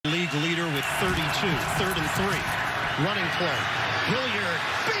with 32. 3rd and 3. Running play. Hilliard,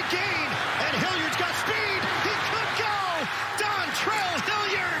 big gain, and Hilliard's got speed. He could go. Dontrell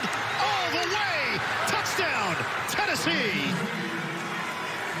Hilliard all the way. Touchdown, Tennessee.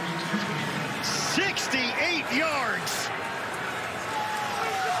 68 yards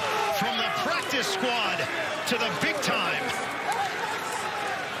from the practice squad to the big time.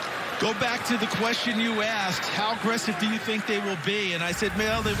 Go back to the question you asked, how aggressive do you think they will be? And I said,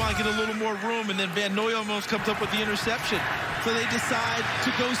 well, they want to get a little more room, and then Van Noy almost comes up with the interception. So they decide to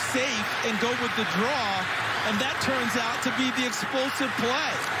go safe and go with the draw, and that turns out to be the explosive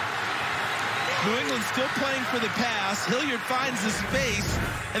play. New England still playing for the pass. Hilliard finds the space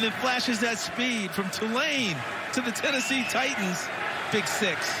and then flashes that speed from Tulane to the Tennessee Titans. Big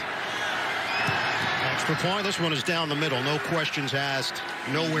 6. Extra point. This one is down the middle. No questions asked.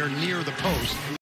 Nowhere near the post.